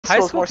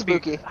school's more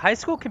spooky. High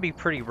school can be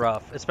pretty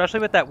rough, especially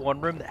with that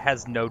one room that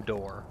has no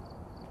door.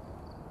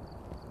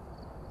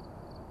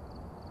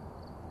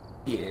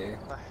 Yeah.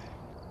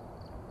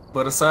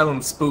 But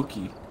Asylum's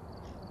spooky.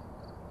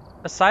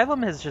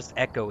 Asylum is just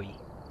echoey.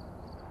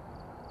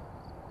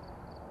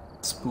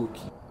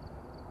 Spooky.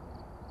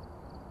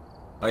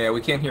 Oh yeah,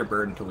 we can't hear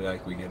Bird until we get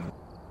him.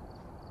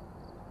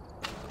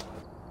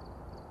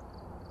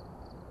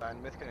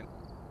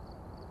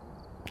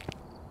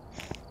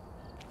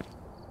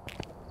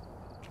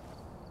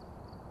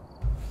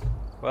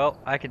 Well,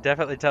 I can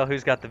definitely tell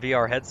who's got the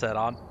VR headset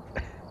on.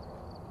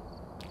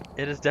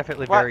 It is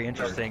definitely very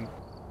interesting.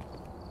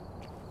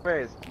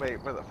 Wait,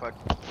 where the fuck?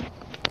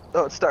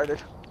 Oh, it started.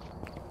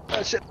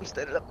 Oh shit, I'm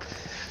standing up.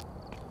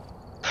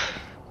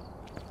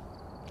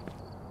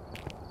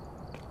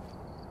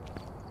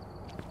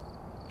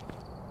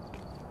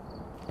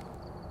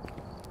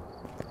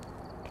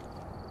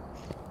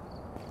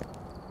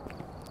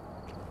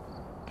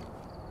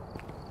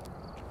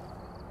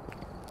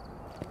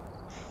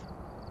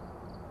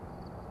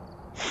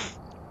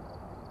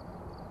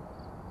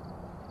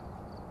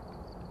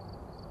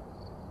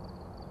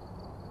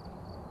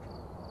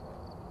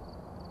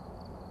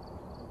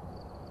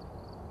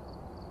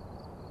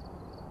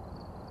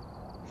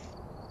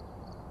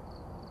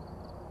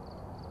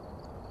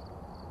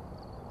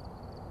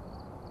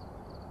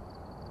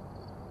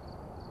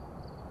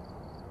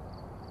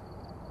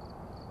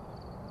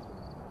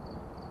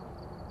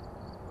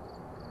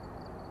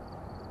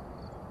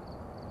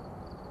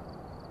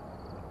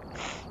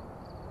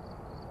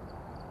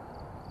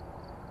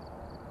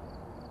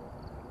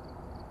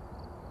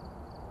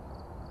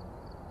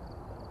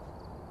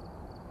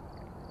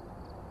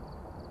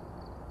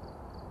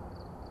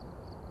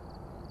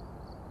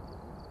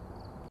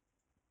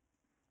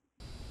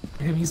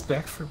 Damn, he's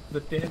back from the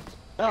dead.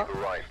 No,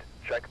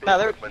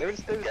 they're loading.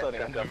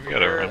 We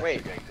gotta run.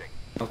 Wait.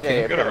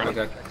 Okay, Yeah,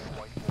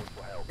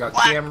 I got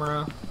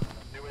camera.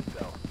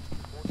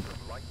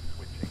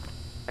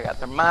 I got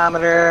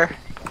thermometer.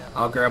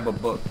 I'll grab a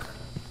book.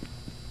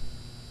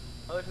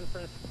 Motion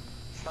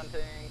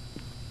hunting.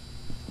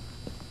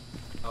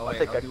 Oh, I'll wait,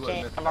 take I'll a do what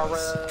Myth camera.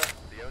 does.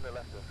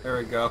 There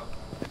we go.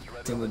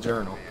 It's in the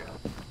journal.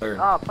 There.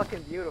 Oh,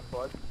 fucking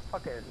beautiful. It's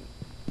fucking.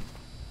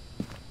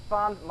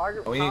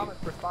 Margaret Oh, Thomas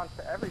responds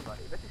to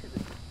everybody. This is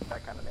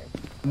that kind of name.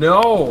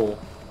 No!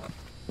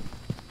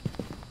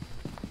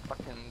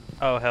 Fucking.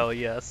 Oh, hell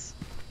yes.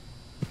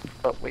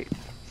 Oh, wait.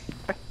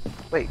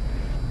 Wait.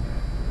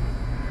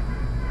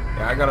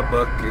 Yeah, I got a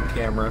book and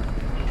camera.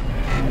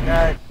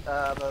 I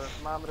got the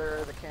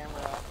thermometer, the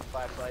camera,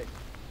 flashlight.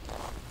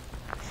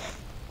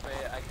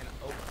 Wait, I can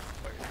open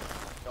or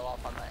go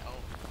off on my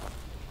own.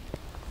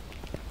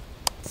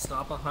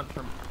 Stop a hunt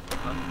from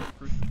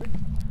crucifix.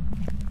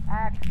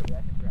 Actually,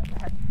 I should grab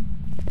that.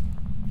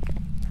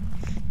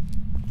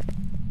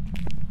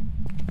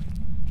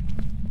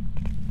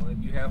 Well,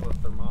 if you have a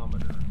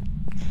thermometer,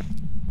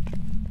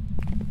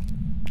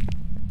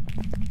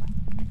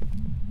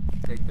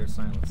 take their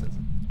silences.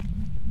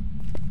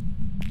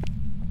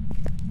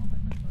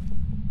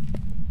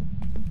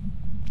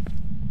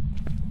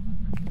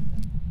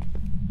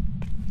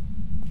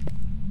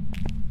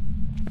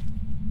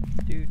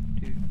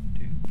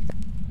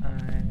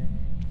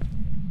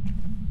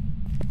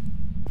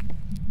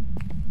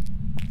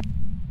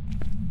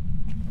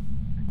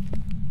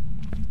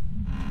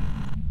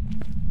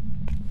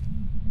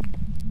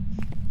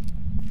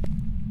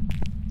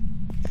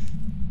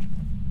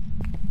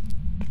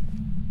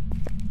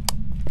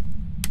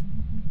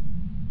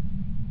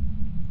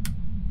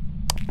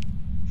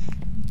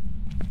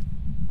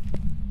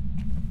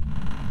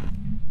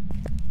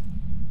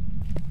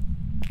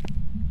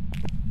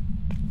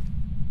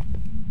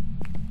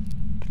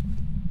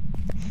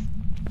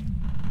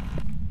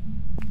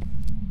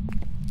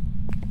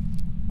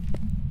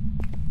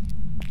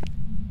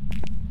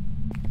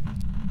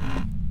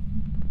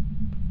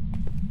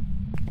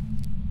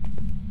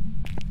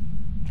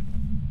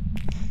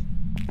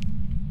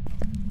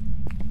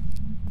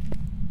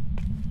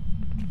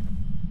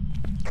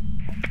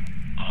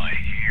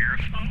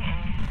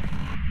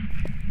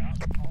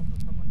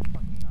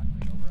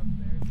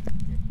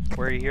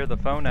 Where you hear the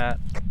phone at?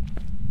 I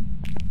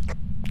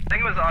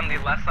think it was on the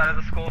left side of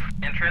the school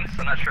entrance.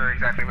 I'm not sure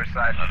exactly which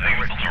side. I think it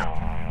was on the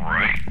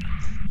right.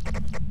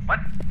 What?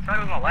 I thought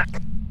it was on the left.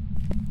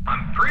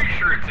 I'm pretty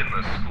sure it's in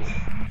the school.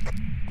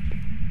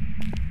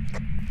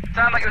 It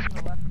sounded like it was on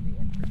the left from the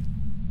entrance.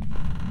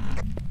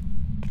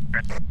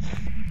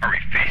 Are we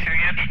facing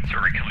the entrance or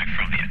are we coming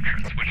from the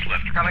entrance? Which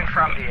left or Coming right?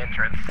 from the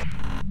entrance.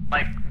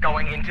 Like,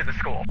 going into the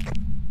school.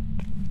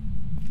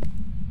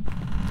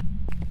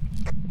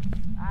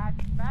 I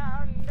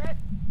found it!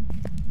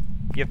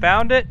 You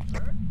found it?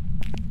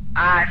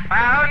 I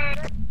found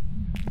it!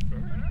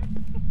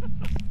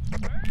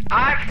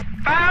 I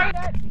found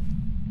it!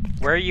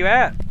 Where are you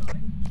at?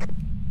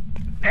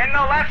 In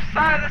the left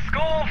side of the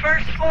school,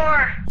 first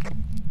floor!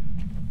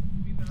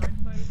 You mean the right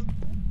side of the school?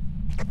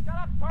 Shut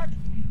up, Bart!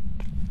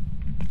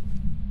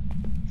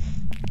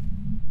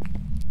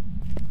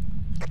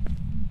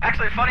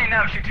 Actually, funny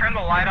enough, she turned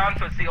the light on,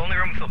 so it's the only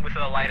room with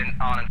the light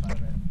on inside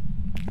of it.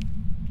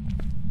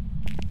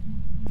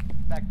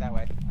 Back that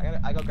way.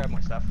 I go grab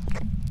more stuff.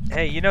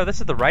 Hey, you know this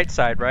is the right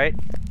side, right?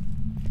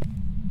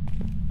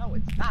 No,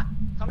 it's not.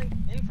 Coming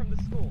in from the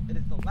school, it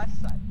is the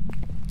left side.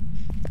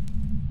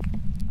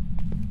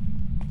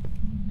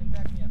 And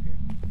back me up here.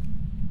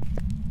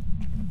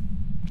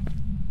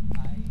 Caster,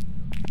 hi.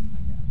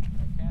 When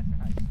are you back me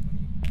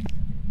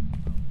up here?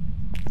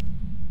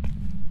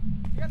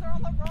 You guys are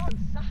on the wrong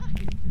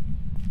side.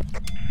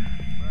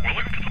 We're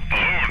looking for the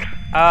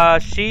phone.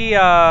 She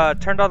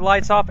turned all the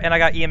lights off, and I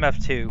got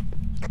EMF 2.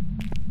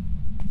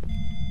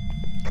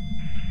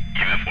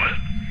 EMF what?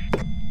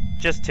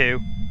 Just 2.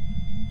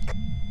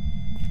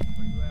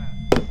 Where you at?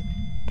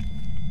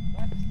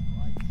 Left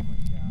light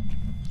switch out.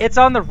 It's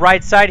on the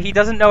right side. He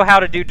doesn't know how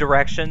to do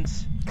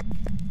directions.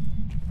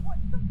 What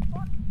the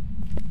fuck?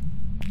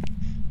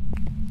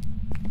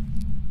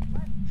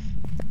 Left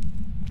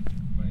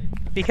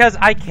Wait. Because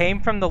I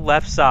came from the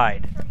left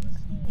side. from the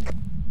school.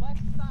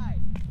 Left side.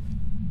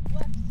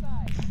 Left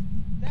side.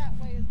 That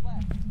way is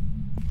left.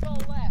 Go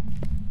left.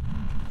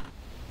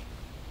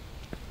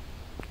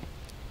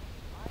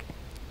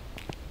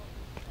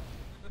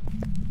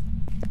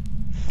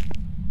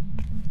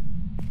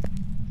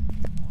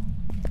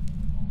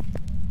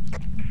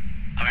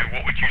 I mean,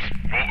 what would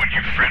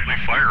you friendly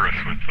fire us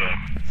with?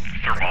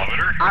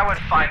 Thermometer? I would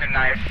find a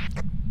knife.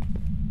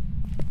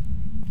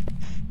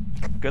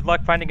 Good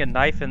luck finding a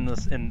knife in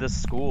this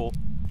school.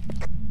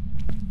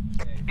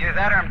 Either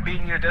that or I'm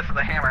beating you to death with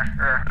a hammer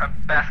or a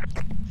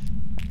basket.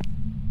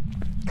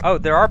 Oh,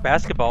 there are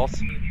basketballs.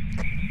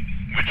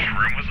 Which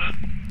room was it?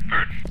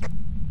 Or...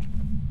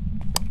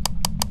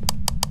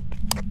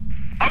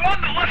 I'm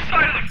on the left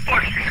side of the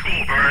fucking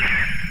school, Bird.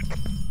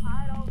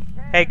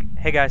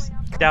 Hey guys,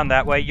 down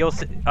that way. You'll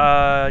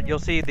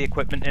see the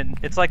equipment, and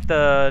it's like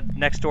the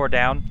next door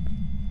down.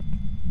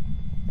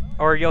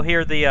 Or you'll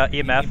hear the You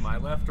EMF. mean my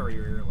left or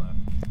your left?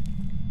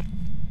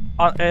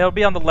 It'll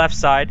be on the left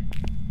side.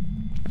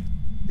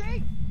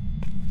 Dang!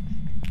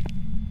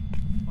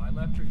 My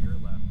left or your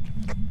left?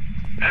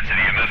 That's an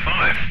EMF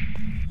 5.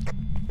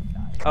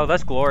 Oh,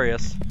 that's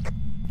glorious. Do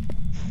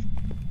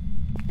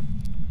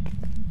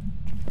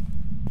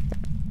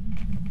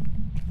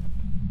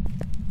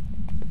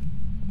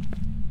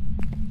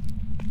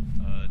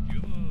you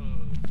have a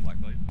black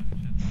light?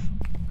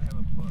 I have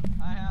a book.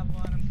 I have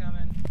one, I'm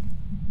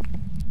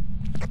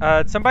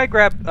coming. Somebody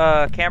grab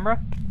camera,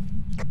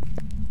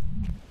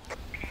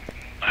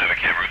 I have a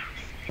camera.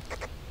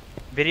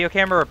 video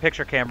camera or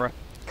picture camera.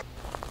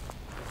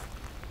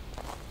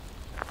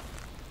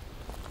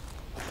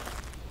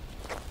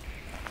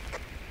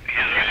 He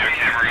has a video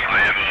camera. I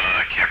have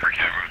a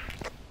camera.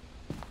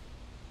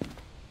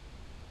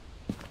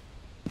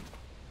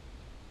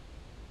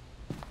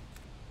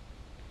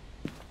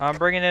 I'm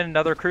bringing in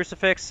another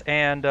crucifix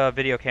and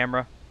video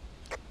camera.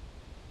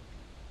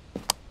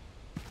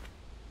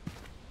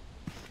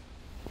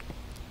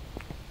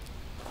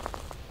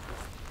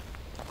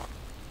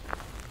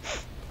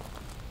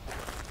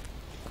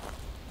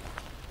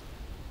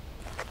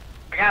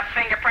 We got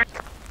fingerprint.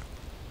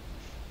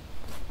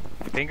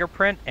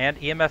 Fingerprint and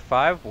EMF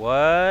 5?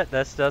 What?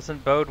 This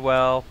doesn't bode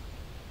well.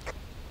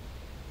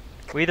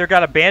 We either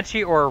got a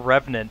Banshee or a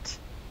Revenant.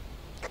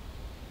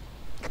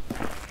 Oh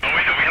wait, no,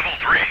 we have all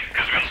three,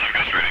 because we also have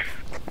Ghost Riding.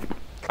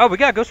 Oh, we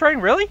got Ghost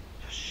Riding? Really?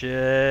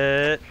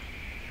 Shit.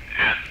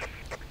 Yeah.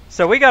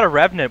 So we got a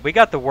Revenant. We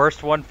got the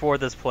worst one for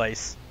this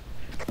place.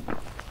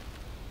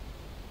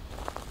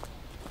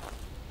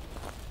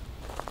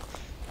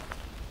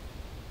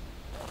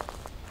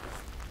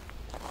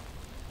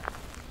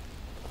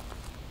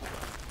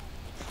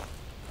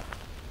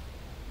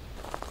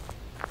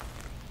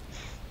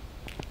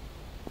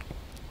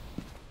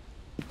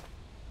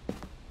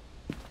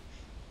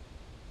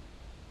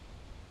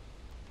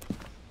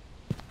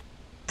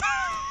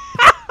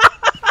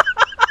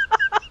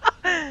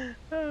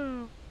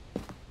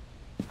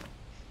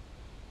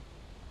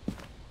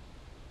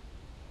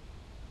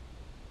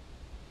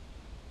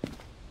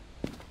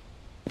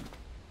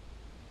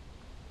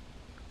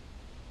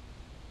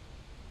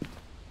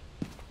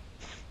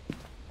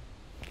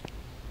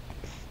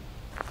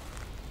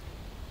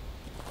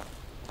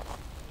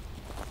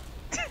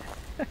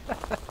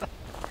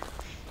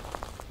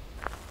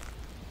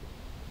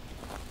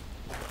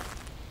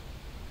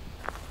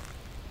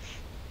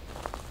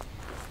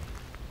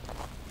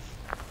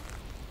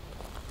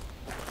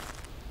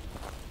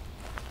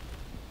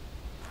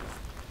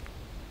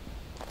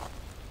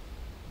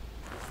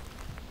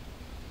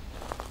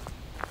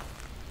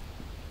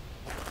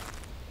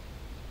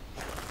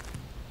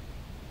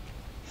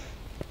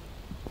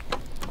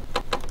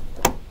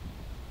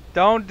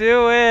 Don't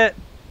do it!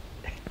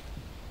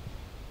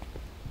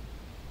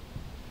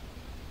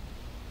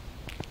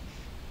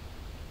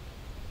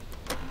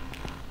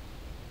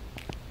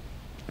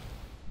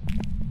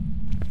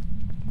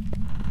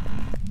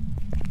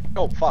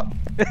 Oh, fuck.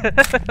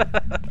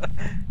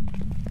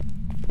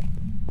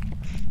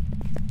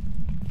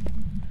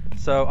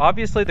 So,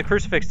 obviously the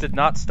crucifix did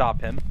not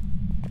stop him.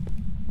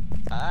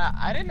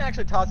 I didn't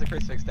actually toss the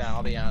crucifix down,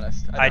 I'll be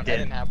honest. I did. I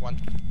didn't have one.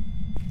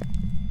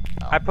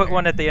 Oh, I put weird.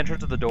 one at the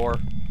entrance of the door.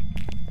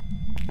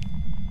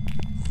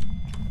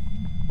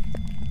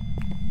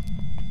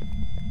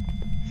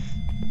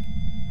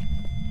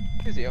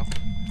 Here's you.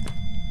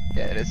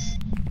 Yeah, it is.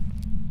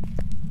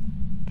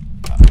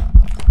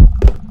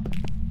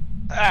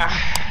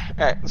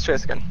 Alright, let's try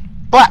this again.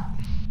 But!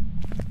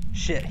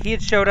 Shit, he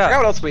had showed I forgot up.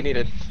 what else we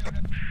needed.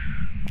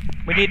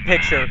 We need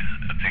picture. A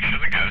picture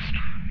of the ghost,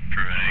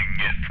 preventing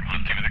it from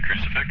hunting with a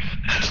crucifix,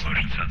 and a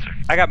motion sensor.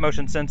 I got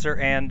motion sensor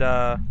and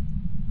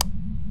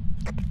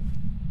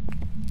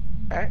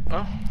Alright,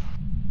 well.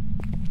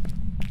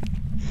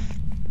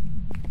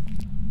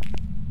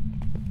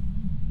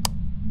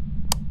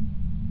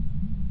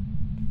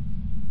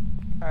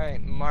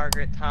 Alright,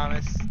 Margaret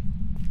Thomas.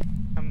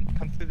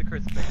 Come through the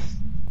crucifix.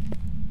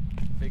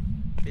 Big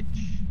bitch.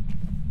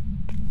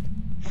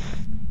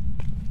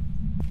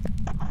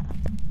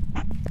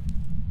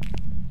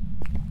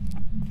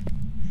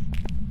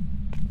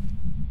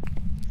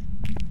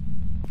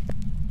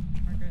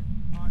 Margaret,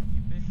 aunt,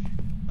 you bitch.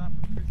 Stop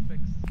with the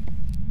crucifix.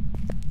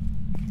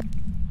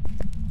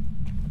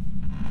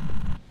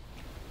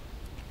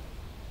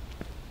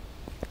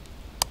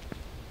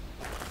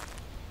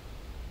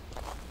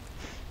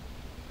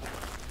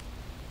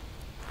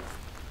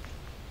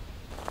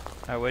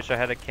 I wish I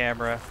had a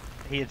camera.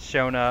 He had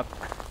shown up.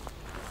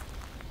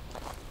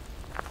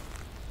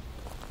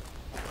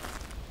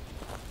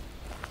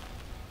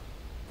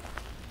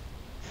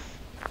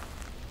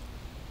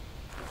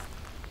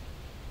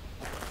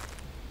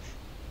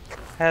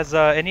 Has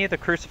any of the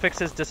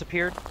crucifixes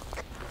disappeared?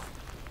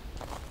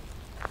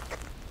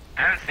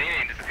 I haven't seen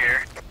any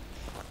disappear.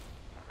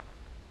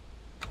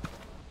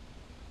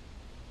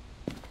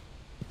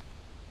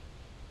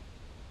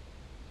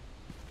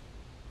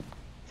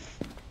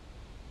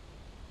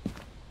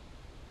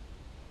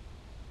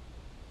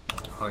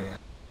 Oh yeah.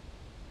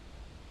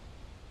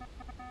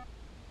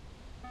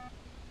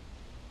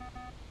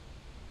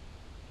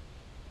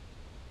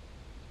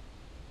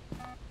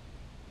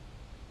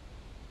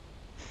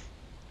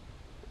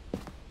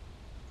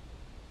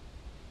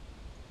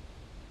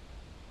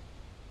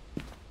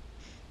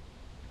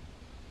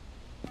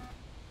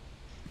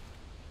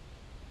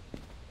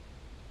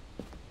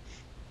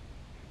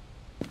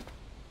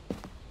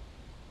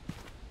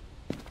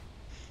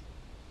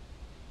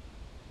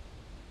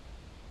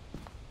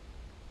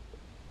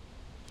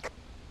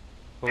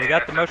 Well, we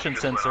got the motion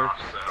sensor.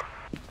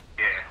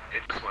 Yeah,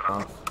 it just went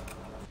off.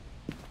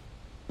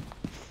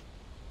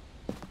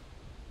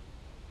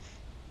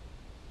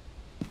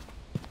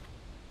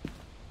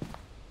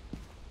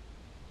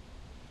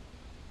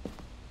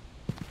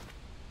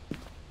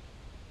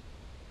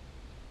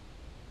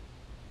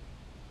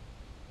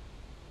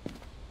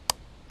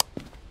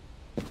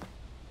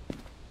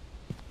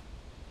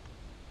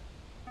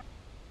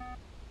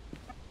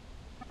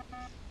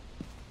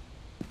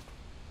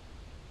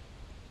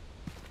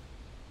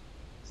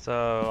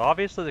 So,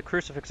 obviously the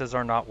crucifixes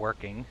are not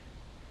working.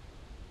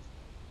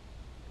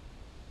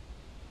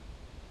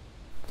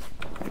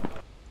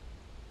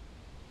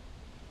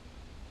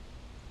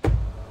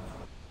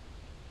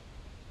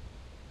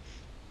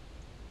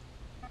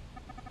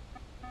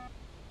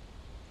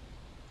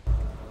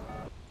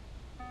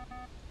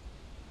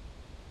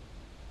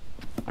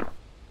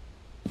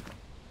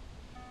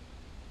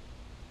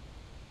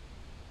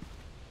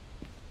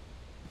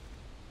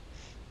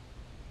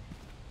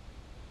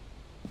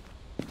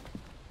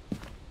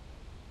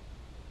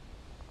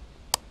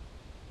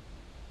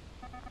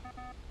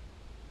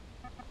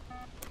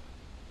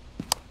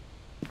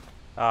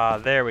 Ah,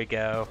 there we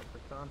go.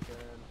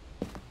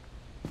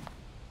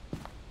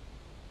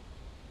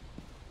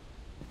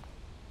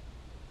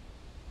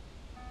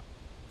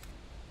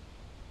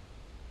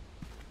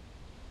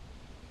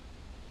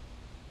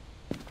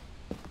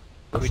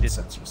 We did-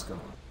 sensors going.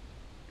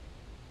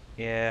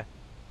 Yeah.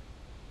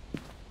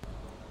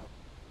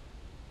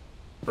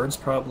 Bird's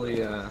probably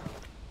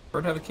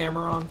Bird have a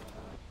camera on?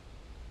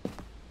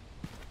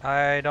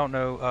 I don't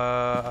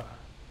know,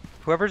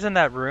 whoever's in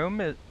that room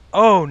is...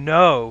 Oh,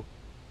 no!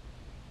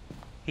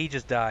 He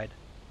just died.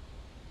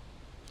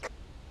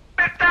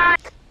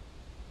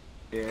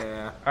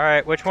 Yeah.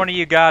 Alright, which one of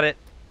you got it?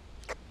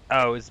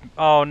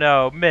 Oh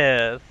no,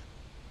 Myth.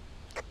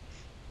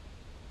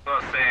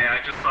 Let's say I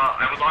just saw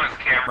I was on his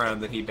camera. Around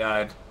that he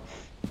died.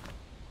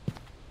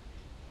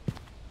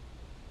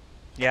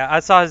 Yeah, I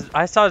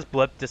saw his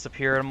blip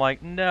disappear and I'm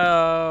like,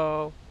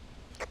 no.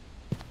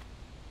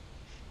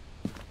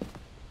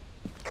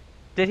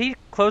 Did he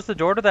close the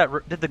door to that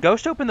room? Did the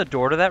ghost open the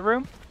door to that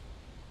room?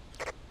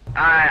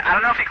 I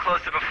don't know if he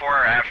closed it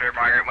before or after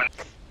Margaret went.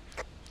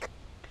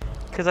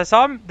 Because I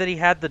saw him that he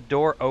had the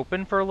door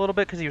open for a little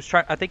bit because he was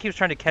trying. I think he was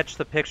trying to catch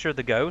the picture of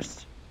the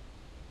ghost.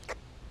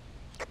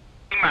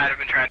 He might have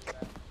been trying.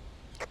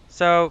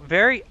 So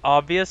very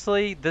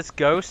obviously, this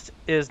ghost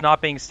is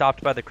not being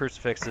stopped by the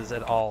crucifixes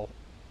at all.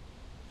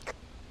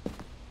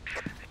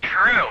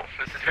 True.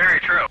 This is very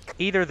true.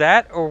 Either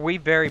that, or we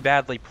very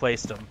badly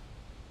placed him.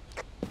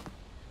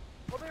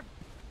 Well, they're...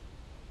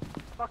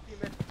 Fuck you,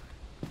 man.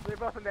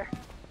 both in there.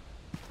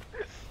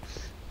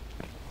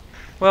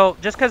 Well,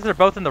 just because they're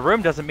both in the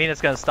room doesn't mean it's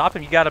going to stop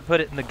him. You got to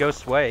put it in the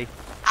ghost's way.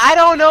 I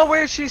don't know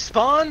where she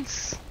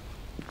spawns.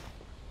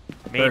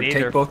 Me There,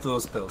 neither. take both of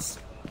those pills.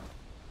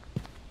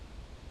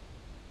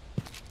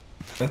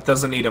 It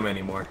doesn't need them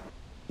anymore.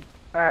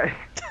 Alright.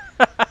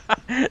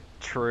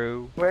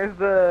 True. Where's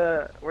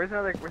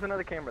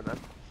another camera then?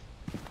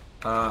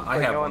 I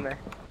Wait, have go one. in there.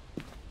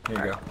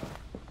 There you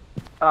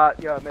go.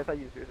 Yeah, Myth, I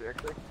used yours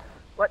actually.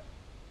 What?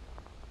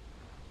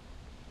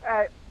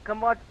 Alright,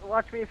 come watch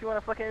me if you want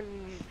to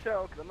fucking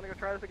show, cause I'm gonna go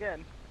try this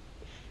again.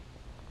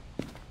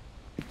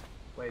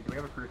 Wait, do we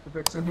have a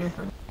crucifix in here?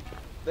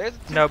 There's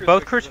No,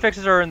 both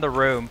crucifixes are in the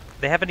room.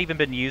 They haven't even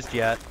been used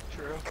yet.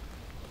 True.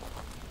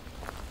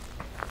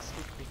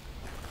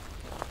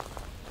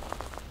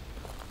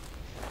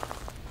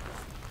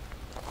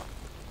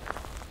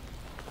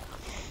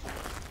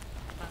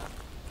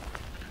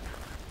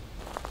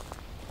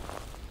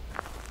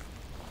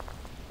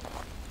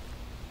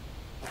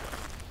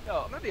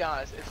 Yo, I'm gonna be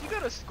honest. If you go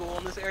to school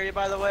in this area,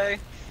 by the way,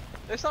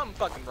 there's something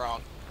fucking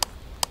wrong.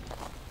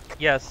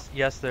 Yes,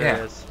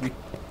 there is.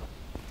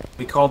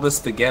 We call this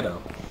the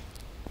ghetto.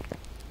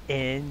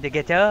 In the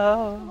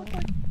ghetto.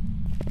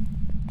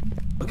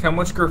 Look how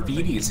much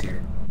graffiti is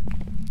here.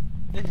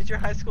 Did your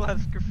high school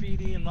have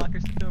graffiti and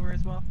lockers tipped over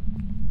as well?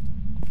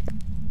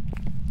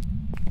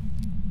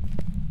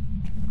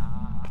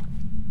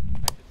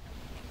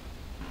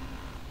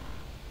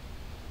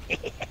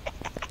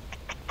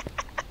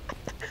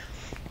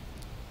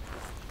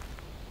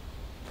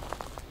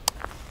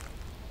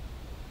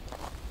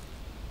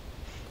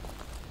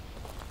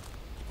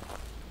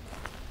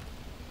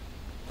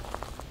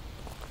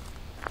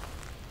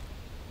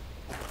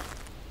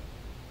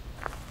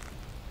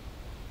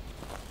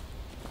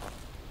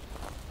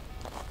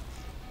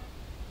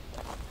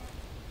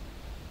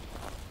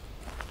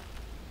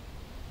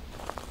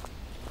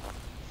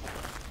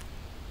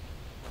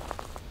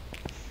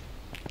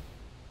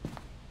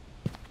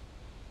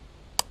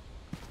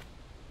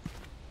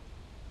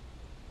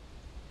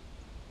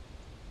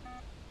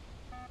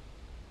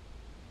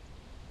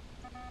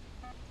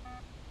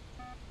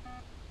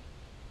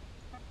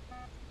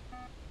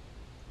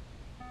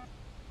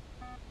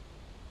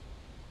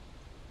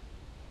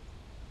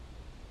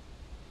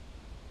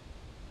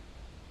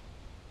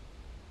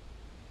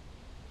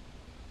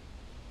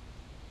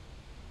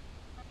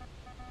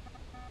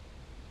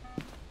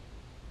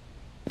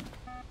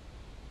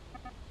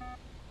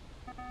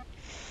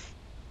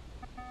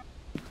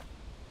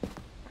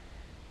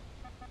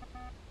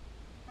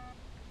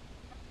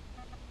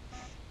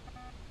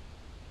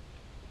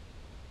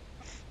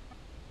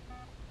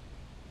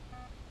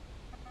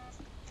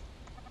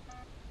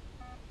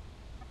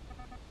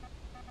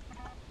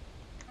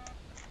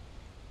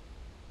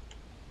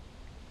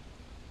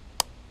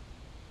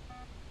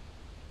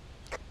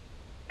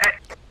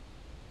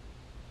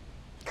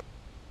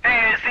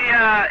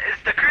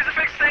 Is the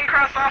crucifix thing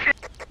crossed off yet?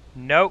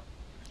 Nope.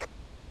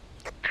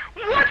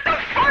 What the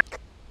fuck?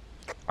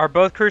 Are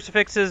both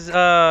crucifixes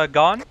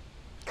gone?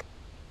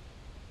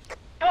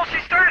 Well, she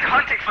started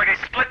hunting for like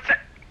a split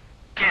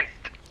second.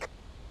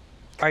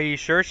 Are you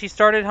sure she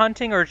started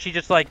hunting, or did she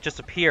just like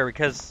disappear?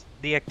 Because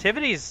the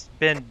activity's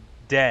been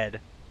dead.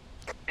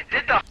 It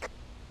did the.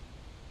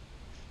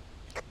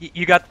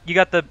 You got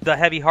the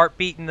heavy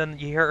heartbeat, and then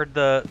you heard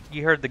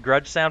the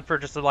grudge sound for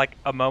just like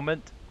a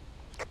moment.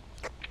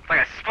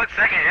 Like a split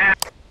second, yeah.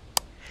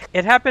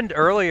 It happened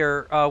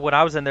earlier when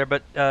I was in there,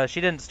 but she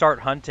didn't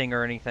start hunting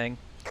or anything.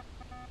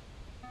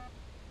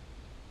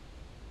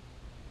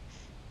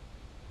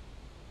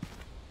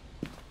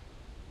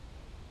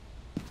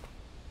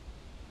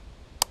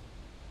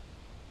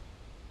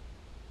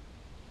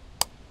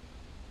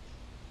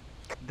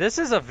 This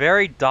is a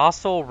very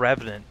docile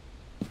revenant.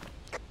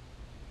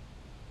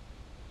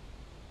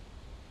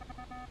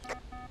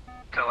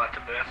 Tell that to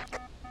Beth.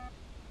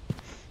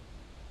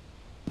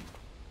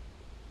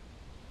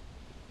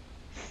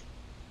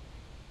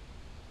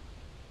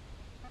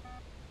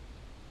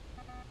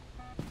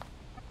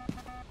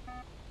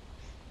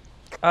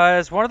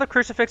 Is one of the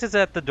crucifixes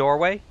at the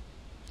doorway?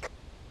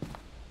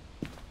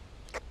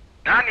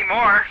 Not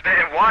anymore.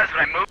 It was,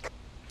 but I moved.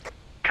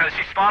 Because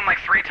she spawned like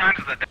 3 times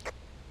with the.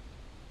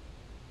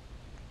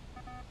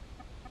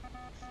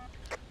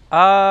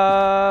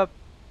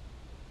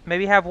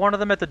 Maybe have one of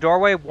them at the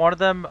doorway, one of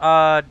them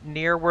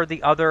near where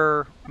the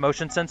other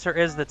motion sensor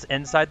is that's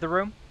inside the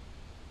room.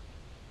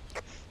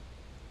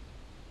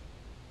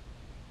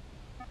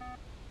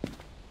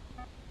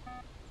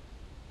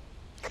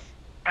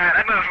 Alright,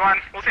 I moved one.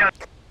 We'll see how.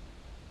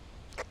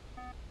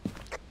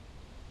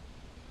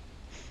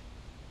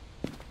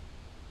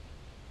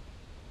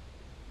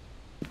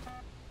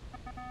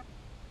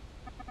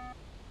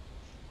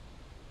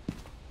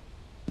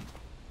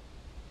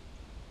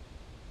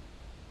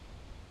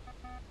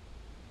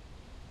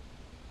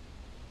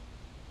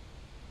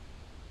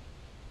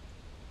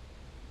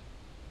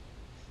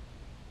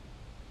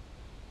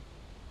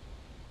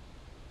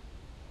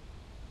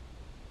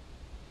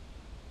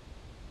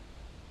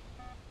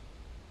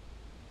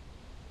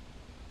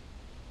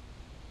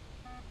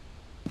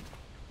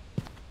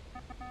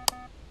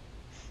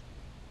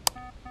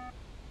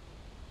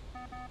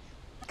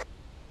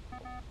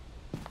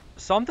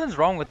 Something's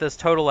wrong with this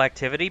total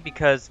activity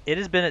because it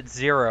has been at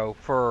 0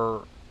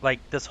 for, like,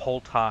 this whole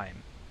time.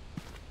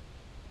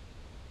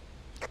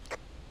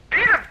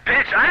 Being a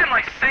bitch, I am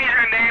like saying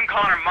her name,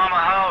 calling her mama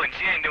ho, and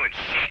she ain't doing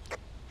shit.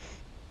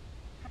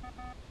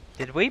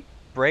 Did we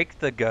break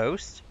the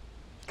ghost?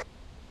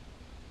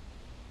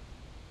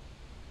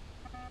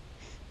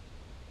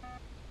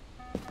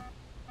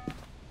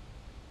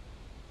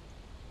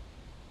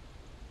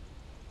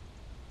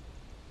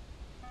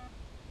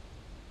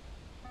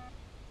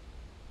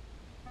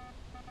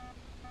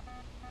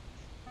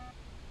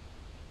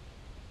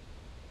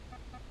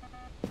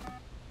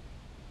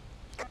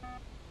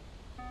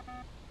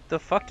 The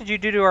fuck did you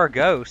do to our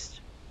ghost?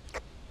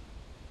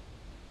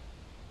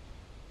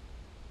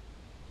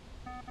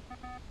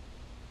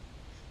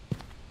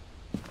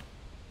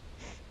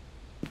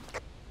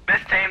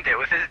 Mistamed it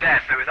with his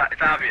death.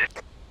 It's obvious.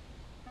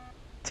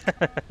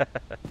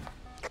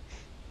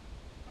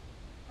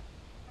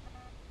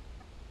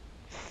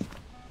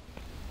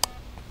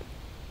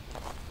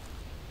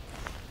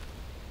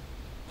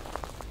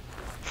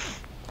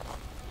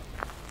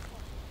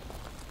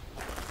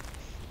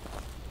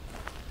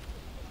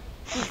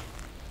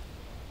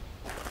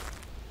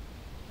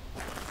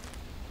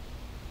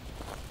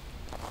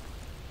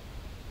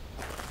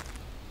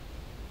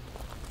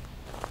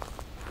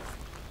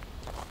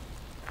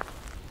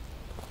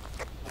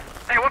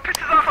 Hey, what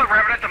pisses off a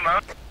Revenant the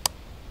most?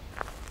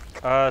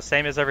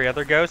 Same as every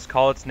other ghost.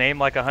 Call its name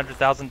like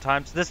 100,000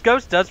 times. This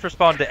ghost does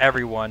respond to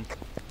everyone.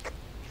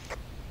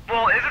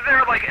 Well, isn't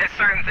there like a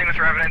certain thing with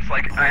Revenants,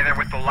 like either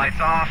with the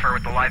lights off or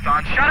with the lights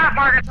on? Shut up,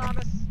 Margaret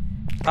Thomas!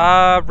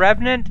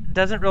 Revenant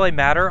doesn't really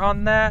matter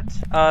on that.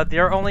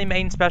 Their only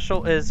main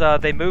special is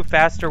they move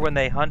faster when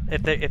they hunt,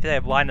 if they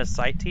have line of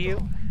sight to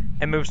you,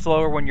 and move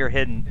slower when you're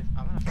hidden.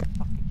 I'm gonna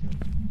fucking kill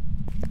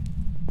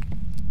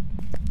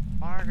you.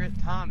 Margaret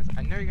Thomas,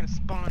 I know you're gonna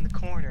spawn in the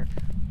corner.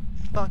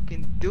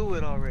 Fucking do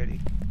it already.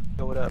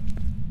 Go what up?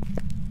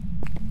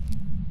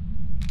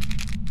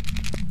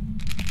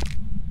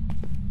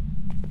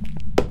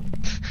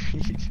 You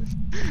just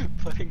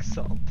putting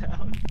salt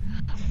down.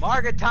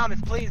 Margaret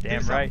Thomas, please Damn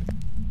do something. right.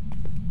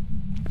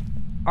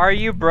 Are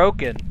you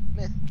broken?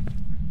 Miss.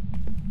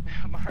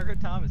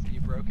 Margaret Thomas, are you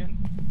broken?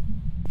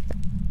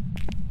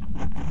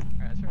 Alright,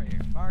 that's right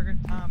here. Margaret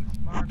Thomas,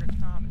 Margaret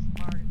Thomas,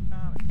 Margaret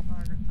Thomas,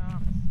 Margaret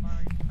Thomas,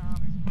 Margaret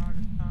Thomas,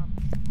 Margaret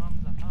Thomas.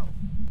 Mom's a hoe.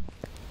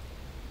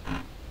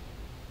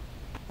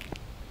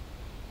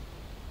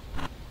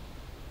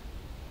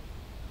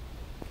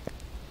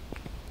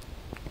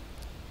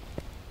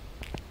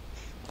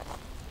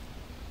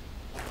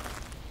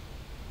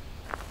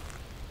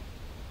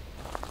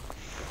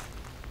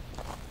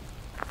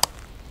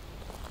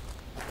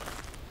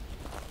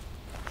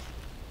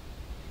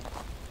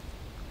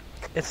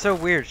 It's so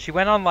weird. She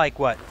went on like,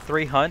 what,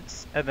 3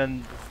 hunts, and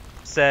then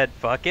said,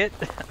 fuck it,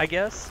 I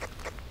guess?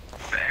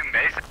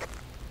 Basic.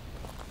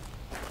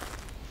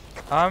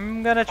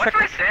 I'm gonna check.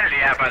 What's my sanity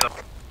at, by the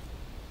way?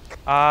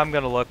 I'm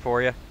gonna look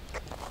for you.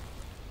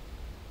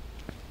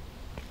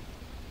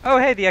 Oh,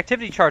 hey, the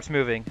activity chart's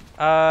moving.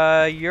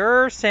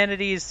 Your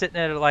sanity is sitting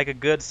at like a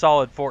good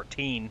solid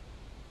 14.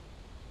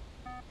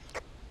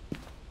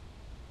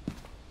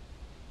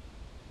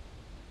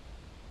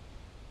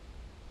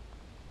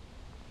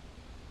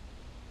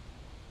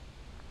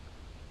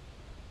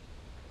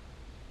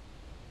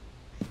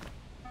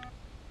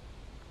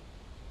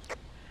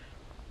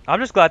 I'm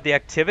just glad the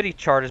activity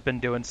chart has been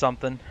doing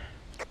something.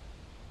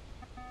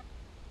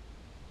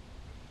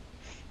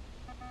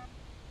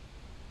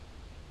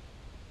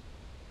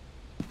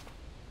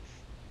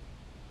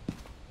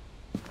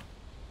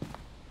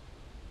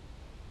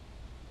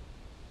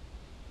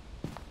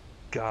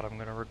 God, I'm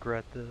gonna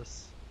regret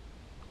this.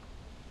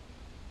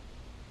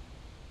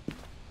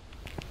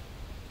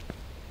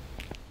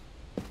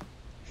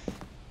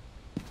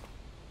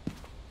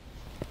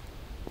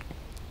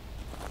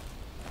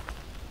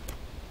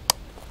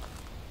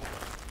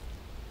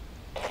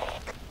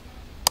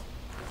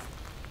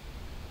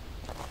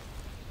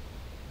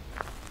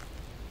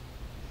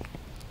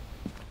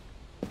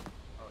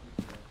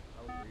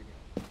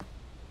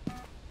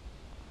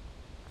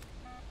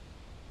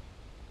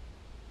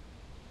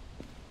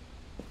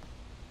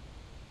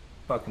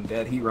 Fucking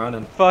dead. He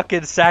running.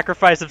 Fucking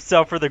sacrifice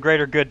himself for the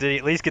greater good. Did he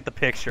at least get the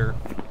picture?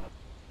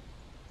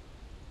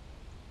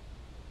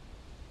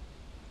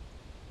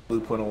 Blue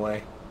put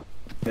away.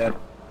 Dead.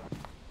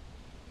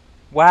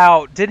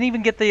 Wow, didn't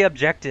even get the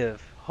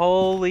objective.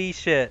 Holy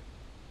shit.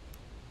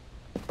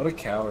 What a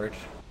coward.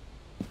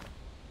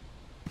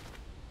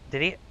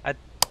 Did he? I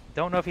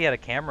don't know if he had a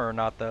camera or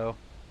not, though.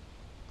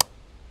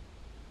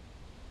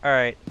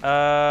 Alright,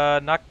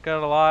 not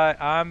gonna lie,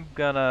 I'm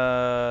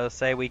gonna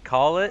say we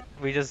call it.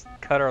 We just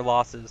cut our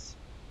losses.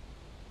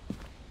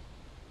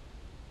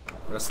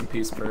 Rest in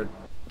peace, Bird.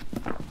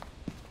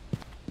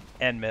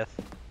 End myth.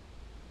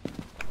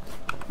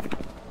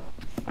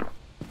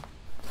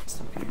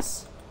 Rest in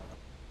peace.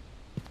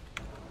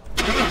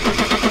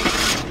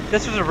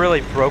 This was a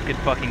really broken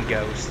fucking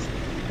ghost.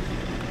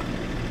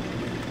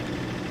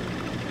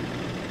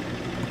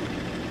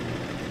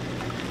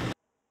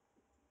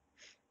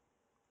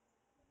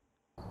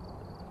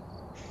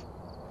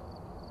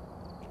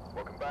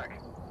 Welcome back.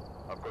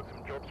 I've got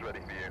some jobs ready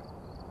for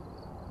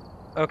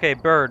you. Okay,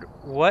 Bird,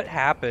 what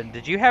happened?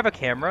 Did you have a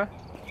camera?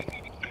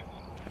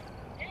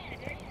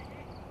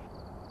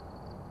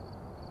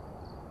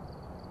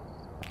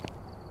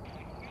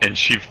 And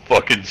she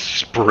fucking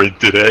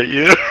sprinted at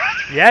you.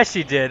 Yeah,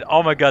 she did.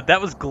 Oh my god,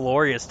 that was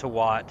glorious to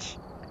watch.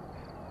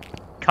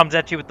 Comes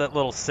at you with that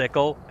little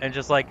sickle and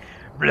just like,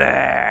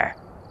 blah.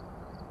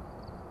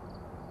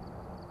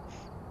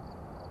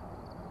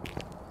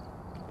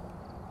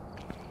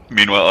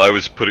 Meanwhile, I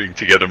was putting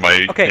together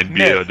my Okay, NBA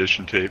Myth.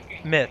 audition tape.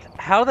 Myth,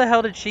 how the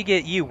hell did she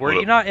get you? Were What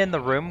you up? not in the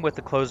room with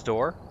the closed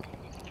door?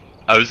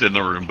 I was in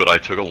the room, but I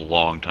took a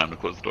long time to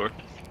close the door.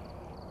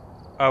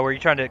 Oh, were you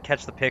trying to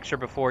catch the picture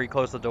before you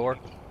closed the door?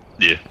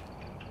 Yeah.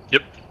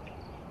 Yep.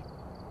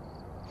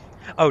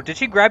 Oh, did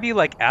she grab you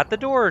like at the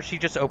door, or she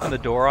just opened the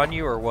door on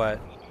you, or what?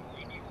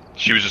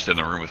 She was just in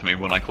the room with me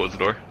when I closed the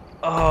door.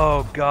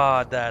 Oh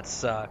god, that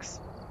sucks.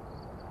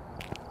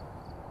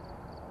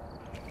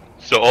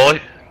 So all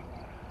I...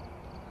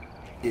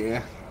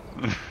 Yeah.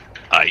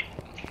 I...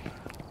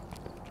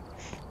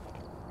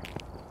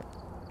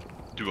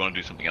 Do you want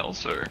to do something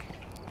else, or...?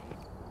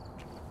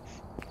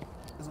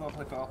 Doesn't want to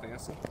play Final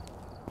Fantasy?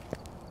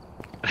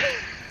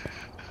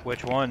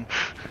 Which one?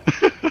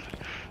 Do you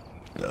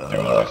want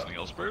to do something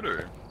else, Bird,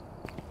 or...?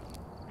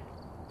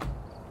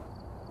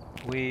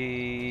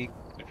 We...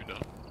 If you're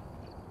done.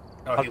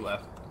 Oh, he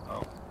left.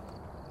 Oh.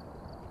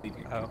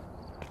 Oh.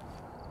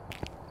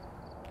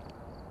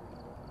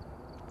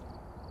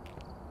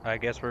 I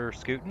guess we're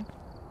scooting?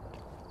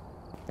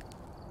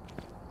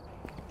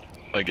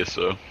 I guess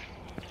so.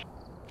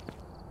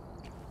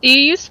 Do you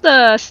use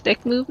the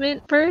stick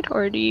movement, Bird,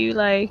 or do you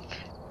like?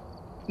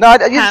 No,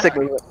 I use have- stick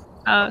movement.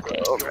 Oh,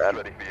 okay. Oh, Jobs God.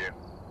 ready for you.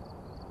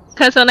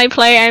 Because when I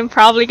play, I'm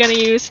probably gonna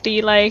use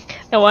the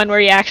one where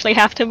you actually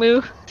have to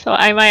move, so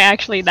I might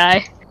actually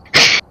die.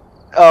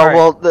 Oh Alright.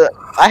 well,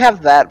 I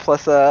have that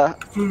plus plus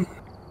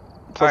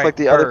Alright, like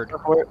the other Bird.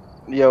 stuff for it.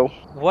 Yo,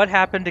 What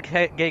happened to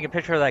getting a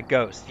picture of that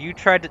ghost?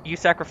 You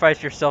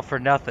sacrificed yourself for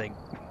nothing.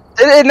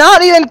 did it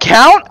not even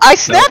count? I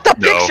snapped a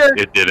No, picture.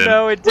 it didn't.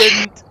 No, it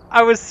didn't.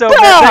 I was so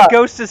Yeah. mad. That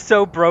ghost is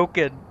so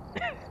broken.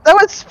 That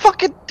was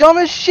fucking dumb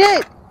as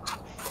shit.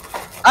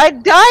 I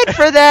died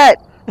for that.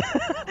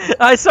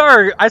 I saw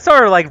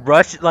her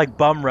like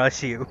bum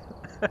rush you.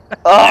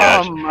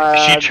 Yeah, Oh my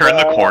She turned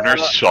the corner,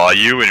 God. saw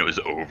you, and it was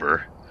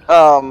over.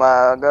 Oh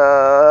my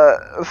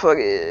god, fuck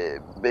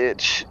it,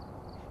 bitch.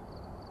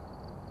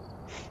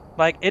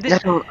 Like it I is.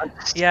 don't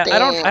Yeah, I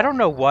understand. don't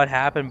know what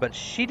happened, but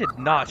she did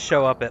not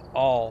show up at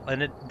all,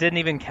 and it didn't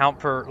even count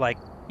for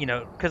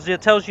because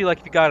it tells you like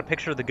if you got a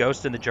picture of the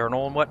ghost in the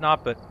journal and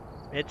whatnot, but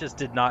it just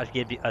did not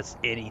give us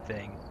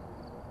anything.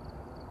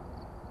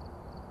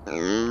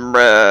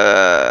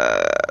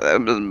 Bruh,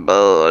 that was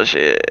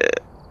bullshit.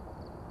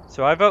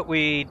 So I vote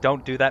we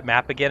don't do that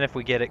map again if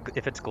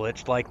it's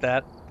glitched like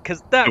that,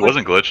 because that It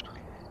wasn't glitched.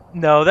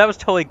 No, that was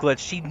totally glitched.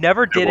 She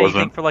never did anything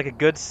wasn't. for like a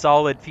good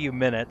solid few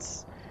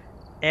minutes,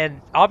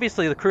 and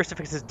obviously the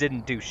crucifixes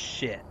didn't do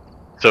shit.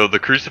 So the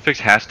crucifix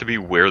has to be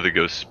where the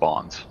ghost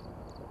spawns.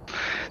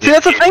 See,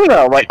 that's the thing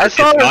though. Like, I It's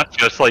saw her. not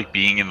just like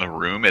being in the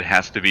room. It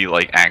has to be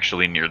like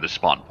actually near the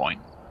spawn point.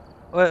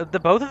 Well,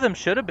 both of them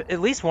should have been. At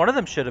least one of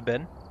them should have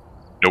been.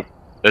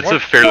 That's What? a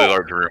fairly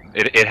large room.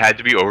 It had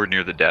to be over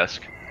near the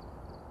desk.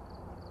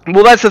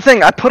 Well, that's the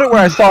thing. I put it where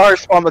I saw her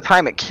spawn the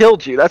time it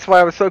killed you. That's why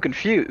I was so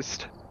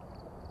confused.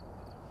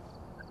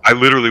 I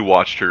literally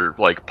watched her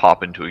like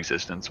pop into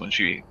existence when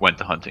she went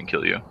to hunt and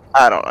kill you.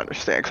 I don't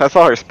understand, because I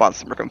saw her spawn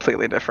somewhere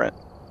completely different.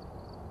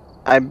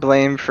 I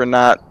blame for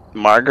not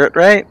Margaret,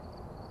 right?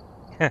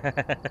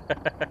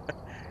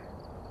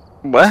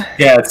 What?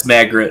 Yeah, it's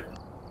Margaret.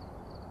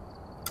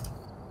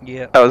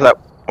 Yeah, Oh, was that?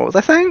 What was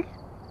I saying?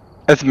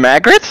 It's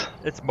Margaret?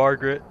 it's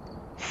Margaret.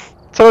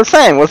 That's what I was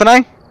saying, wasn't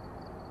I?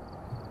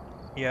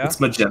 Yeah. It's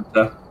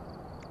Magenta.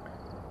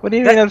 What do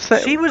you mean I'm That,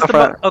 saying? she was Oh, the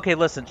for- okay.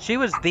 Listen, she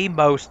was the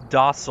most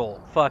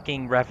docile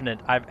fucking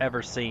revenant I've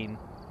ever seen.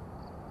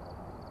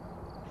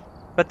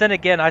 But then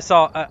again, we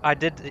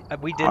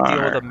did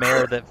deal with a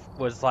mayor that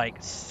was like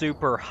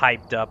super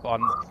hyped up on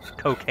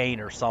cocaine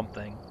or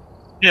something.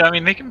 Yeah, I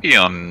mean they can be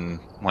on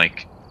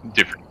like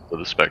different ends of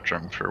the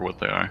spectrum for what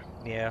they are.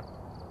 Yeah.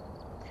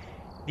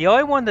 The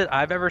only one that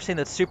I've ever seen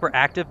that's super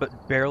active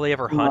but barely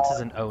ever hunts is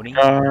an Oni.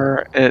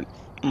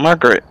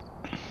 Margaret.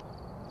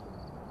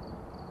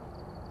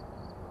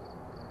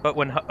 But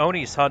when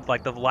Onis hunt,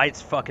 like the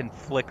lights fucking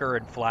flicker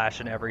and flash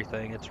and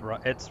everything.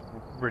 It's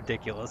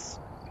ridiculous.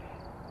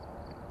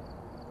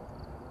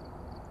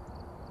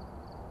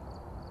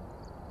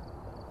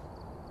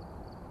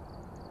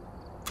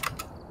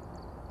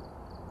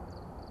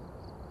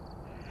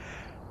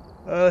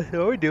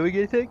 Are we doing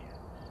anything?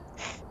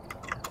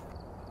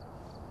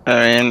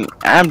 I mean,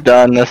 I'm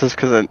done. This is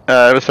because it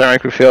was starting to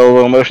make me feel a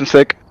little motion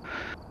sick.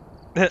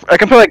 I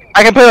can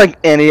play like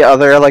any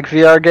other like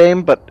VR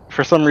game, but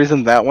for some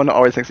reason that one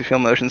always makes me feel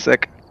motion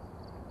sick.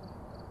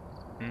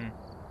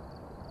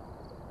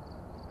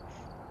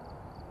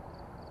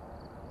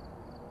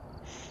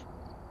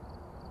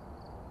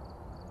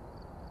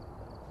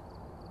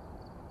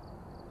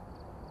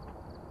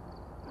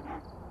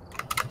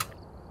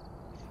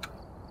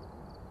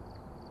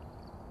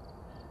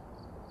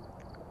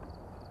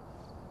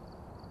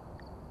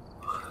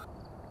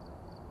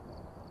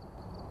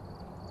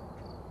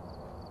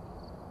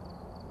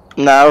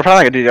 No, we're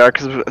probably not gonna do DDR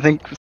because I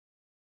think